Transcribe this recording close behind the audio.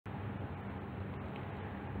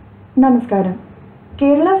നമസ്കാരം.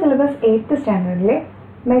 Kerala syllabus 8th സ്റ്റാൻഡേർഡിലെ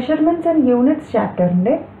measurements and units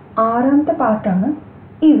ചാപ്റ്ററിൻ്റെ 6ാമത്തെ പാർട്ടാണ്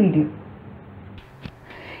ഈ വീഡിയോ.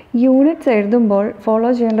 യൂണിറ്റ്സ് എഴുതുമ്പോൾ ഫോളോ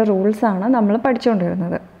ചെയ്യേണ്ട റൂൾസാണ് നമ്മൾ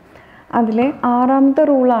പഠിച്ചുകൊണ്ടിരുന്നത്. അതിലെ 6ാമത്തെ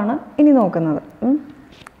റൂളാണ് ഇനി നോക്കുന്നത്.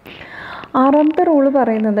 6ാമത്തെ റൂള്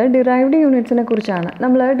പറയുന്നത് ഡിറൈവ്ഡ് യൂണിറ്റ്സിനെ കുറിച്ചാണ്.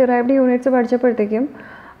 നമ്മൾ ഡിറൈവ്ഡ് യൂണിറ്റ്സ് പഠിച്ചപ്പോഴത്തേക്കും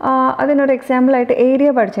അതിനൊരു എക്സാമ്പിളായിട്ട്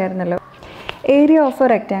area പഠിച്ചായിരുന്നല്ലോ. Area of A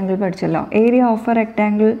rectangle പഠിച്ചല്ലോ. Area of A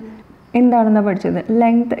rectangle എന്താണെന്ന് പഠിച്ചത്?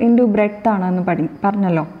 ലെങ്ത് ഇൻറ്റു ബ്രെഡ്ത്ത് ആണെന്ന്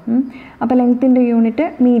പറഞ്ഞല്ലോ. അപ്പോൾ ലെങ്ത്തിൻ്റെ യൂണിറ്റ്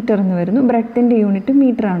മീറ്റർ എന്ന് വരുന്നു, ബ്രെഡ്ത്തിൻ്റെ യൂണിറ്റ്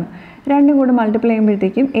മീറ്ററാണ്. രണ്ടും കൂടെ മൾട്ടിപ്ലൈ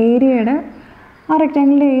ചെയ്യുമ്പോഴത്തേക്കും ഏരിയയുടെ ആ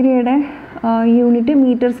റെക്റ്റാങ്കിളിൻ്റെ ഏരിയയുടെ യൂണിറ്റ്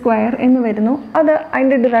മീറ്റർ സ്ക്വയർ എന്ന് വരുന്നു. അത്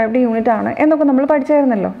അതിൻ്റെ ഡിറൈവ്ഡ് യൂണിറ്റ് ആണ് എന്നൊക്കെ നമ്മൾ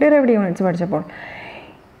പഠിച്ചായിരുന്നല്ലോ ഡിറൈവ്ഡ് യൂണിറ്റ്സ് പഠിച്ചപ്പോൾ.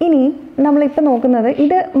 ഇനി നമ്മളിപ്പോൾ നോക്കുന്നത്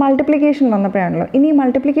ഇത് മൾട്ടിപ്ലിക്കേഷൻ വന്നപ്പോഴാണല്ലോ. ഇനി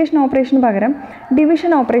മൾട്ടിപ്ലിക്കേഷൻ ഓപ്പറേഷന് പകരം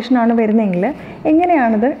ഡിവിഷൻ ഓപ്പറേഷനാണ് വരുന്നതെങ്കിൽ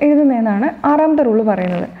എങ്ങനെയാണിത് എഴുതുന്നതെന്നാണ് 6ാമത്തെ റൂള്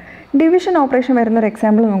പറയുന്നത്. ഡിവിഷൻ ഓപ്പറേഷൻ വരുന്നൊരു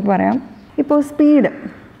എക്സാമ്പിൾ നമുക്ക് പറയാം. ഇപ്പോൾ speed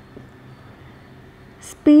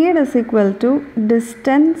is equal to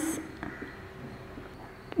distance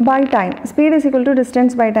by time. Speed is equal to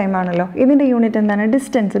distance by time ആണല്ലോ. ഇതിൻ്റെ യൂണിറ്റ് എന്താണ്?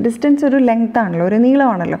 ഡിസ്റ്റൻസ് ഒരു ലെങ്ത് ആണല്ലോ, ഒരു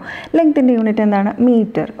നീളമാണല്ലോ. ലെങ്ത്തിൻ്റെ യൂണിറ്റ് എന്താണ്?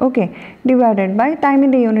 മീറ്റർ. ഓക്കെ, ഡിവൈഡഡ് ബൈ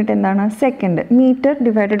ടൈമിൻ്റെ യൂണിറ്റ് എന്താണ്? Second. Metre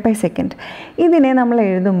divided by second. ഇതിനെ നമ്മൾ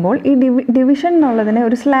എഴുതുമ്പോൾ ഈ ഡിവിഷൻ എന്നുള്ളതിനെ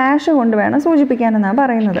ഒരു സ്ലാഷ് കൊണ്ട് വേണം സൂചിപ്പിക്കാനെന്നാണ്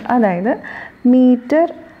പറയുന്നത്. അതായത് മീറ്റർ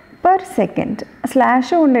പെർ സെക്കൻഡ്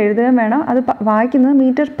സ്ലാഷ് കൊണ്ട് എഴുതുകയും വേണം. അത് വായിക്കുന്നത്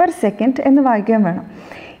മീറ്റർ പെർ സെക്കൻഡ് എന്ന് വായിക്കുകയും വേണം.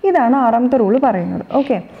 ഇതാണ് 6ാമത്തെ റൂള് പറയുന്നത്.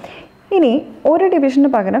 ഓക്കെ, ഇനി ഒരു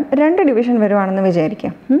ഡിവിഷന് പകരം 2 ഡിവിഷൻ വരുവാണെന്ന്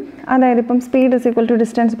വിചാരിക്കാം. അതായത് ഇപ്പം speed is equal to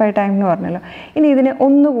distance by time എന്ന് പറഞ്ഞല്ലോ. ഇനി ഇതിന്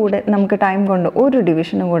ഒന്നുകൂടെ നമുക്ക് ടൈം കൊണ്ട് ഒരു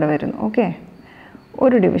ഡിവിഷനും കൂടെ വരുന്നു. ഓക്കെ,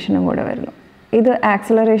 ഒരു ഡിവിഷനും കൂടെ വരുന്നു. ഇത്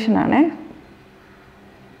ആക്സിലറേഷൻ ആണേ.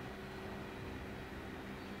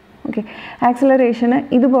 ഓക്കെ, ആക്സിലറേഷന്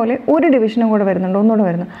ഇതുപോലെ ഒരു ഡിവിഷനും കൂടെ വരുന്നുണ്ട്, ഒന്നുകൂടെ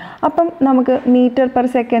വരുന്നു. അപ്പം നമുക്ക് മീറ്റർ പെർ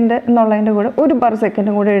സെക്കൻഡ് എന്നുള്ളതിൻ്റെ കൂടെ ഒരു പെർ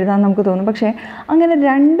സെക്കൻഡും കൂടെ എഴുതാൻ നമുക്ക് തോന്നും. പക്ഷേ അങ്ങനെ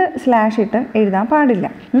 2 സ്ലാഷ് ഇട്ട് എഴുതാൻ പാടില്ല.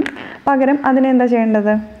 പകരം അതിനെന്താ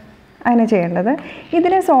ചെയ്യേണ്ടത്?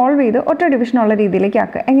 ഇതിനെ സോൾവ് ചെയ്ത് ഒറ്റ ഡിവിഷനുള്ള രീതിയിലേക്ക്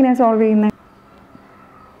ആക്കുക. എങ്ങനെയാണ് സോൾവ് ചെയ്യുന്നത്?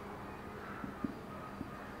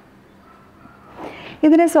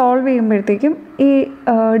 ഇതിനെ സോൾവ് ചെയ്യുമ്പോഴത്തേക്കും ഈ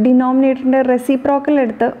ഡിനോമിനേറ്ററിൻ്റെ റെസിപ്രോക്കൽ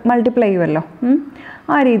എടുത്ത് മൾട്ടിപ്ലൈ ചെയ്യുമല്ലോ.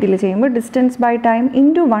 ആ രീതിയിൽ ചെയ്യുമ്പോൾ distance by time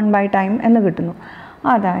into 1 by time എന്ന് കിട്ടുന്നു.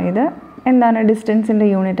 അതായത് എന്താണ്? ഡിസ്റ്റൻസിൻ്റെ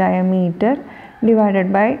യൂണിറ്റായ മീറ്റർ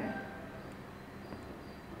ഡിവൈഡഡ് ബൈ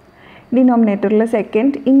ഡിനോമിനേറ്ററിൽ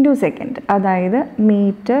സെക്കൻഡ് ഇൻറ്റു സെക്കൻഡ്, അതായത്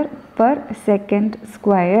മീറ്റർ പെർ സെക്കൻഡ്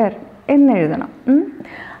സ്ക്വയർ എന്നെഴുതണം.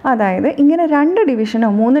 അതായത് ഇങ്ങനെ 2 ഡിവിഷനോ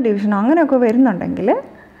 3 ഡിവിഷനോ അങ്ങനെയൊക്കെ വരുന്നുണ്ടെങ്കിൽ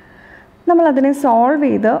നമ്മളതിനെ സോൾവ്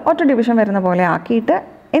ചെയ്ത് ഒറ്റ ഡിവിഷൻ വരുന്ന പോലെ ആക്കിയിട്ട്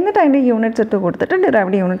എന്നിട്ട് അതിൻ്റെ യൂണിറ്റ്സ് ഇട്ട് കൊടുത്തിട്ട്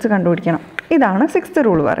ഡിറൈവ്ഡ് യൂണിറ്റ്സ് കണ്ടുപിടിക്കണം. ഇതാണ് 6th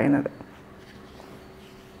റൂള് പറയുന്നത്.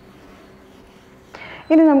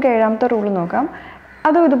 ഇനി നമുക്ക് 7ാമത്തെ റൂള് നോക്കാം.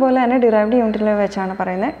 അതും ഇതുപോലെ തന്നെ ഡിറൈവ്ഡ് യൂണിറ്റിൽ വെച്ചാണ്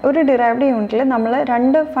പറയുന്നത്. ഒരു ഡിറൈവ്ഡ് യൂണിറ്റിൽ നമ്മൾ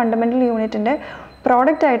 2 ഫണ്ടമെൻ്റൽ യൂണിറ്റിൻ്റെ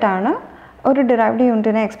പ്രോഡക്റ്റ് ആയിട്ടാണ് ഒരു ഡിറൈവ്ഡ്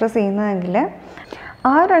യൂണിറ്റിനെ എക്സ്പ്രസ് ചെയ്യുന്നതെങ്കിൽ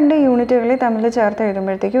ആ 2 യൂണിറ്റുകളെ തമ്മിൽ ചേർത്ത്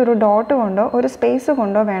എഴുതുമ്പോഴത്തേക്കും ഒരു ഡോട്ട് കൊണ്ടോ ഒരു സ്പേസ്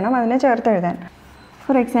കൊണ്ടോ വേണം അതിനെ ചേർത്ത് എഴുതാൻ.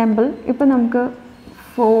 ഫോർ എക്സാമ്പിൾ, ഇപ്പോൾ നമുക്ക്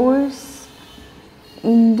ഫോഴ്സ്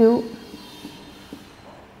ഇൻറ്റു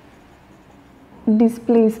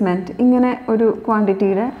ഡിസ്പ്ലേസ്മെൻറ്റ് ഇങ്ങനെ ഒരു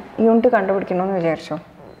ക്വാണ്ടിറ്റിയുടെ യൂണിറ്റ് കണ്ടുപിടിക്കണമെന്ന് വിചാരിച്ചോ.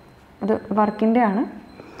 അത് വർക്കിൻ്റെ ആണ്.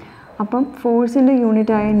 അപ്പം ഫോഴ്സിൻ്റെ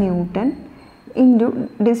യൂണിറ്റായ ന്യൂട്ടൺ ഇൻറ്റു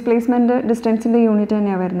ഡിസ്റ്റൻസിൻ്റെ യൂണിറ്റ്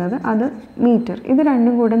തന്നെയാണ് വരുന്നത്, അത് മീറ്റർ. ഇത്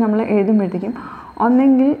രണ്ടും കൂടെ നമ്മൾ എഴുതുമ്പോഴത്തേക്കും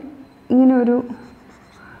ഒന്നെങ്കിൽ ഇങ്ങനെ ഒരു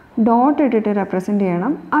ഡോട്ട് ഇട്ടിട്ട് റെപ്രസെൻ്റ്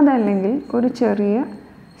ചെയ്യണം, അതല്ലെങ്കിൽ ഒരു ചെറിയ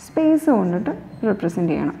സ്പേസ് കൊണ്ടിട്ട്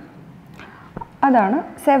റെപ്രസെൻ്റ് ചെയ്യണം. അതാണ്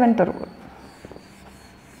 7th റൂൾ.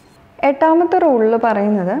 8ാമത്തെ റൂളിൽ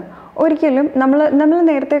പറയുന്നത് ഒരിക്കലും നമ്മൾ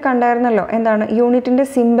നേരത്തെ കണ്ടായിരുന്നല്ലോ എന്താണ്? യൂണിറ്റിൻ്റെ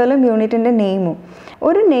സിമ്പലും യൂണിറ്റിൻ്റെ നെയിമും.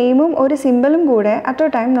 ഒരു നെയിമും ഒരു സിമ്പലും കൂടെ അറ്റ് എ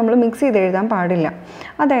ടൈം നമ്മൾ മിക്സ് ചെയ്ത് എഴുതാൻ പാടില്ല.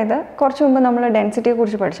 അതായത് കുറച്ച് മുമ്പ് നമ്മൾ ഡെൻസിറ്റിയെ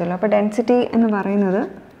കുറിച്ച് പഠിച്ചല്ലോ. അപ്പോൾ ഡെൻസിറ്റി എന്ന് പറയുന്നത്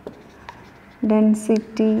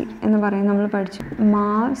നമ്മൾ പഠിച്ചു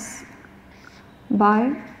മാസ് ബൈ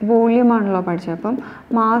വോളിയം ആണല്ലോ പഠിച്ചത്. അപ്പം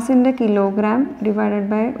മാസിൻ്റെ kilogram divided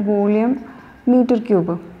by volume metre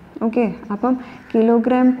cube. Okay, അപ്പം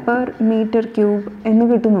കിലോഗ്രാം പെർ മീറ്റർ ക്യൂബ് എന്ന്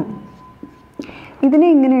കിട്ടുന്നു. ഇതിനെ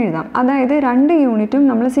ഇങ്ങനെ എഴുതാം. അതായത് 2 യൂണിറ്റും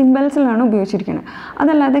നമ്മൾ സിമ്പിൾസിലാണ് ഉപയോഗിച്ചിരിക്കുന്നത്.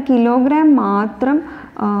 അതല്ലാതെ കിലോഗ്രാം മാത്രം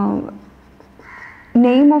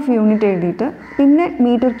നെയിം ഓഫ് യൂണിറ്റ് എഴുതിയിട്ട് പിന്നെ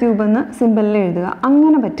മീറ്റർ ക്യൂബ് എന്ന് സിമ്പിളിൽ എഴുതുക,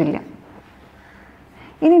 അങ്ങനെ പറ്റില്ല.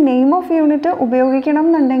 ഇനി നെയിം ഓഫ് യൂണിറ്റ് ഉപയോഗിക്കണം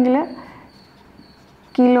എന്നുണ്ടെങ്കിൽ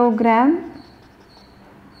കിലോഗ്രാം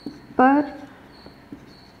പെർ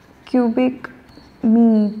ക്യൂബിക്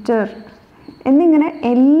മീറ്റർ എന്നിങ്ങനെ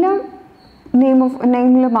എല്ലാം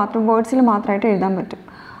നെയിമിൽ മാത്രം വേർഡ്സിൽ മാത്രമായിട്ട് എഴുതാൻ പറ്റും.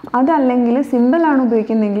 അതല്ലെങ്കിൽ സിമ്പിളാണ്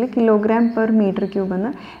ഉപയോഗിക്കുന്നതെങ്കിൽ കിലോഗ്രാം പെർ മീറ്റർ ക്യൂബ്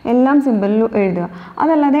എന്ന് എല്ലാം സിമ്പിളിൽ എഴുതുക.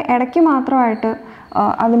 അതല്ലാതെ ഇടയ്ക്ക് മാത്രമായിട്ട്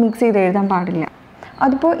അത് മിക്സ് ചെയ്ത് എഴുതാൻ പാടില്ല.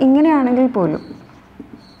 അതിപ്പോൾ ഇങ്ങനെയാണെങ്കിൽ പോലും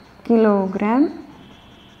കിലോഗ്രാം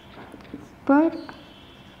പെർ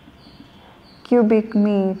ക്യൂബിക്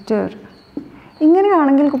മീറ്റർ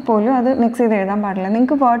ഇങ്ങനെയാണെങ്കിൽ പോലും അത് മിക്സ് ചെയ്ത് എഴുതാൻ പാടില്ല.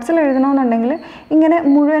 നിങ്ങൾക്ക് വേർഡ്സിൽ എഴുതണമെന്നുണ്ടെങ്കിൽ ഇങ്ങനെ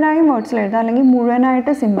മുഴുവനായും വേർഡ്സിൽ എഴുതാം, അല്ലെങ്കിൽ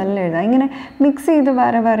മുഴുവനായിട്ട് സിമ്പിളിൽ എഴുതാം. ഇങ്ങനെ മിക്സ് ചെയ്ത്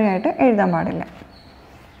വേറെ വേറെ ആയിട്ട് എഴുതാൻ പാടില്ല.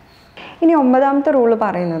 ഇനി 9ാമത്തെ റൂൾ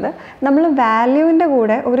പറയുന്നത് നമ്മൾ വാല്യൂവിൻ്റെ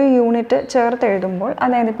കൂടെ ഒരു യൂണിറ്റ് ചേർത്ത് എഴുതുമ്പോൾ,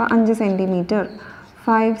 അതായത് ഇപ്പോൾ 5 സെൻറ്റിമീറ്റർ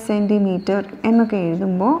 5 സെൻറ്റിമീറ്റർ എന്നൊക്കെ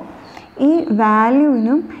എഴുതുമ്പോൾ ഈ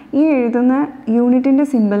വാല്യൂവിനും ഈ എഴുതുന്ന യൂണിറ്റിൻ്റെ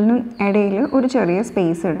സിമ്പിളിനും ഇടയിൽ ഒരു ചെറിയ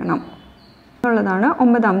സ്പേസ് ഇടണം എന്നുള്ളതാണ്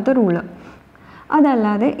 9ാമത്തെ റൂള്.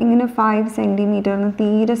 അതല്ലാതെ ഇങ്ങനെ 5 സെൻറ്റിമീറ്ററിന്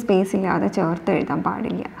തീരെ സ്പേസ് ഇല്ലാതെ ചേർത്ത് എഴുതാൻ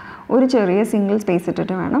പാടില്ല. ഒരു ചെറിയ സിംഗിൾ സ്പേസ്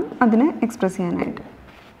ഇട്ടിട്ട് വേണം അതിനെ എക്സ്പ്രസ് ചെയ്യാനായിട്ട്.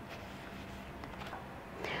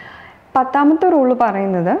 10ാമത്തെ റൂള്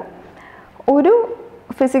പറയുന്നത് ഒരു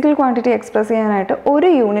ഫിസിക്കൽ ക്വാണ്ടിറ്റി എക്സ്പ്രസ് ചെയ്യാനായിട്ട് ഒരു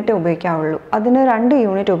യൂണിറ്റ് ഉപയോഗിക്കാവുള്ളൂ, അതിന് 2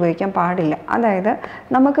 യൂണിറ്റ് ഉപയോഗിക്കാൻ പാടില്ല. അതായത്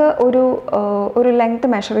നമുക്ക് ഒരു ലെങ്ത്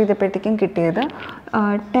മെഷർ ചെയ്തപ്പോഴത്തേക്കും കിട്ടിയത്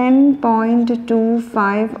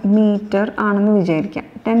 10.25 മീറ്റർ ആണെന്ന് വിചാരിക്കാം.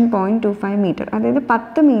 10.25 മീറ്റർ, അതായത്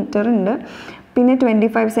 10 മീറ്റർ ഉണ്ട്, പിന്നെ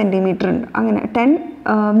 25 സെൻറ്റിമീറ്റർ ഉണ്ട്. അങ്ങനെ 10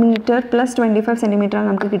 മീറ്റർ പ്ലസ് 25 സെൻറ്റിമീറ്ററാണ്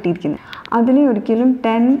നമുക്ക് കിട്ടിയിരിക്കുന്നത്. അതിനെ ഒരിക്കലും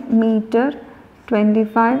 10 മീറ്റർ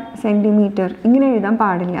 25 സെൻറ്റിമീറ്റർ ഇങ്ങനെ എഴുതാൻ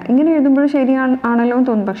പാടില്ല. ഇങ്ങനെ എഴുതുമ്പോൾ ശരിയാണല്ലോ എന്ന്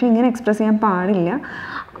തോന്നും, പക്ഷേ ഇങ്ങനെ എക്സ്പ്രസ് ചെയ്യാൻ പാടില്ല.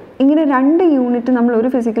 ഇങ്ങനെ 2 യൂണിറ്റ് നമ്മൾ ഒരു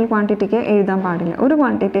ഫിസിക്കൽ ക്വാണ്ടിറ്റിക്ക് എഴുതാൻ പാടില്ല. ഒരു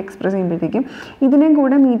ക്വാണ്ടിറ്റി എക്സ്പ്രസ് ചെയ്യുമ്പോഴത്തേക്കും ഇതിനെ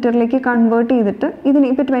കൂടെ മീറ്ററിലേക്ക് കൺവേർട്ട് ചെയ്തിട്ട് ഇതിന്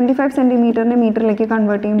ഇപ്പോൾ 25 സെൻറ്റിമീറ്ററിനെ മീറ്ററിലേക്ക്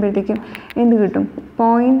കൺവേർട്ട് ചെയ്യുമ്പോഴത്തേക്കും എന്ത് കിട്ടും?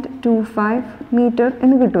 0.25 മീറ്റർ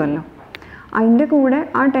എന്ന് കിട്ടുമല്ലോ. അതിൻ്റെ കൂടെ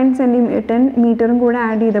ആ 10 മീറ്ററും കൂടെ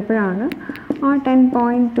ആഡ് ചെയ്തപ്പോഴാണ് ആ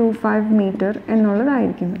 10.25 മീറ്റർ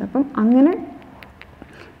എന്നുള്ളതായിരിക്കുന്നത്. അപ്പം അങ്ങനെ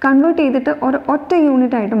കൺവേർട്ട് ചെയ്തിട്ട് ഒറ്റ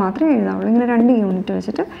യൂണിറ്റ് ആയിട്ട് മാത്രമേ എഴുതാവുള്ളൂ. ഇങ്ങനെ 2 യൂണിറ്റ്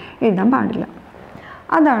വെച്ചിട്ട് എഴുതാൻ പാടില്ല.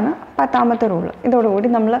 അതാണ് 10ാമത്തെ റൂള്. ഇതോടുകൂടി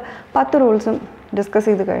നമ്മൾ 10 റൂൾസും ഡിസ്കസ്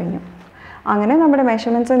ചെയ്ത് കഴിഞ്ഞു. അങ്ങനെ നമ്മുടെ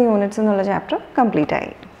മെഷർമെൻറ്റ്സ് ആൻഡ് യൂണിറ്റ്സ് എന്നുള്ള ചാപ്റ്റർ കംപ്ലീറ്റ്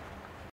ആയി.